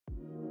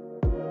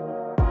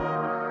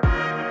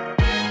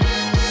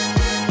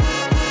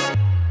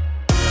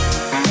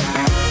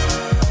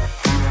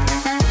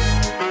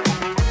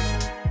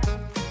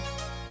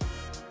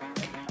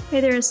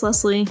Hey there, it's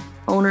Leslie,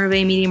 owner of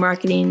A Media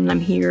Marketing, and I'm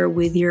here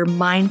with your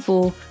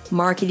mindful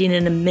marketing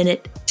in a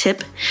minute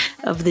tip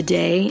of the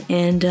day.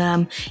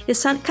 And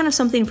it's kind of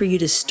something for you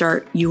to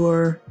start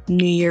your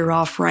new year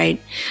off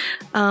right.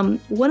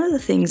 One of the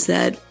things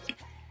that,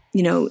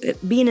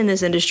 being in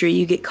this industry,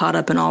 you get caught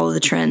up in all of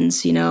the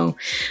trends,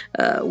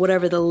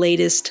 whatever the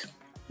latest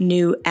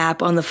new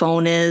app on the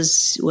phone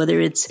is, whether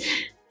it's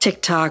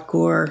TikTok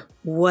or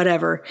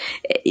whatever,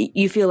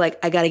 you feel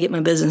like I got to get my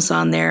business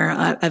on there.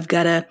 I've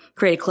got to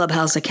create a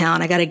Clubhouse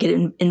account. I got to get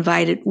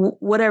invited,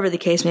 whatever the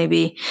case may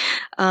be.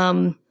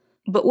 But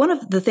one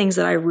of the things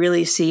that I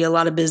really see a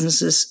lot of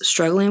businesses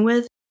struggling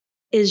with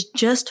is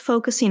just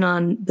focusing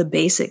on the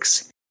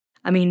basics.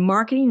 I mean,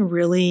 marketing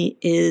really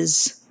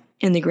is,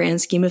 in the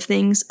grand scheme of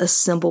things, a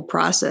simple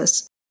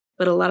process.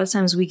 But a lot of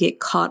times we get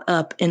caught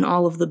up in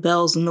all of the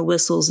bells and the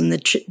whistles and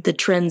the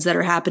trends that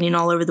are happening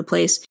all over the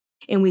place.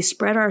 And we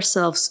spread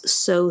ourselves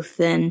so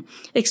thin,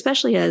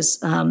 especially as,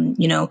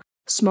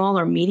 small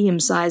or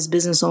medium-sized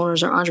business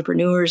owners or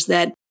entrepreneurs,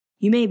 that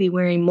you may be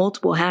wearing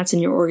multiple hats in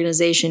your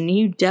organization.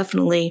 You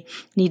definitely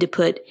need to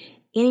put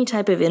any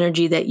type of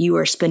energy that you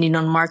are spending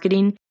on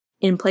marketing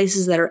in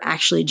places that are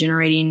actually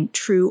generating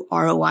true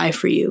ROI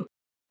for you.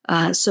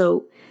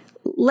 So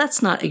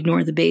let's not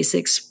ignore the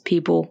basics,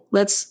 people.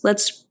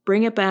 Let's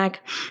bring it back.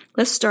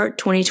 Let's start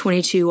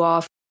 2022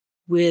 off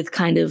with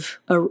kind of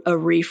a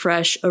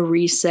refresh, a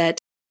reset.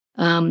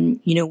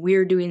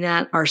 We're doing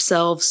that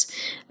ourselves.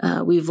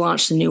 We've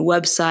launched a new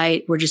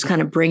website. We're just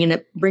kind of bringing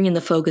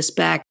the focus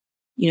back,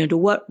 to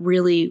what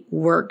really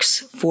works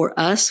for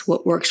us,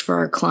 what works for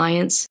our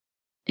clients,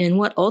 and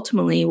what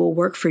ultimately will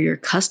work for your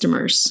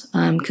customers.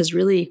 Because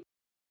really,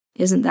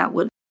 isn't that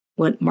what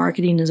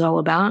marketing is all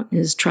about?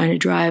 Is trying to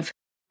drive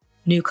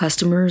new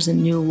customers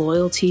and new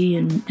loyalty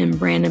and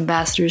brand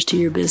ambassadors to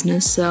your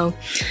business. So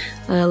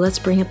let's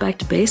bring it back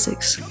to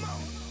basics.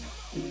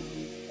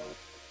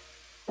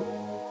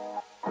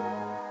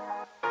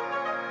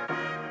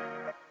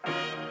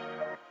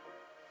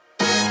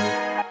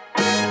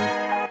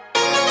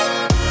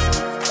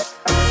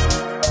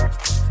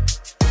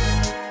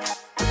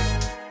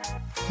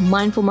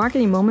 Mindful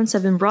Marketing Moments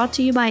have been brought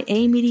to you by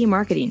A Media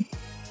Marketing.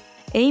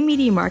 A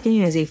Media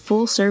Marketing is a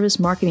full-service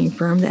marketing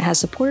firm that has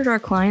supported our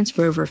clients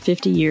for over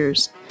 50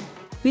 years.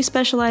 We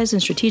specialize in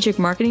strategic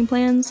marketing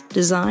plans,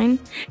 design,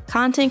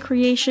 content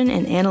creation,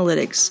 and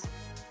analytics.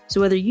 So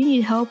whether you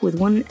need help with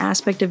one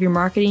aspect of your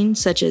marketing,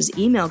 such as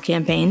email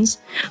campaigns,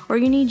 or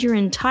you need your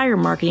entire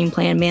marketing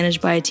plan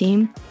managed by a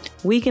team,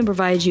 we can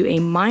provide you a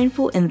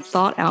mindful and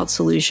thought-out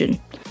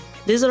solution.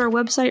 Visit our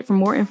website for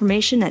more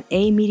information at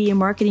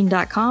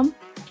amediamarketing.com.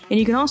 And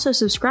you can also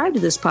subscribe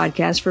to this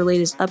podcast for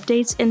latest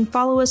updates and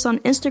follow us on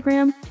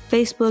Instagram,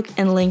 Facebook,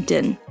 and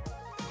LinkedIn.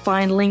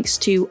 Find links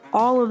to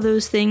all of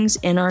those things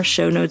in our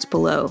show notes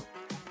below.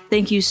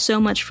 Thank you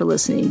so much for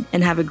listening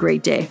and have a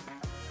great day.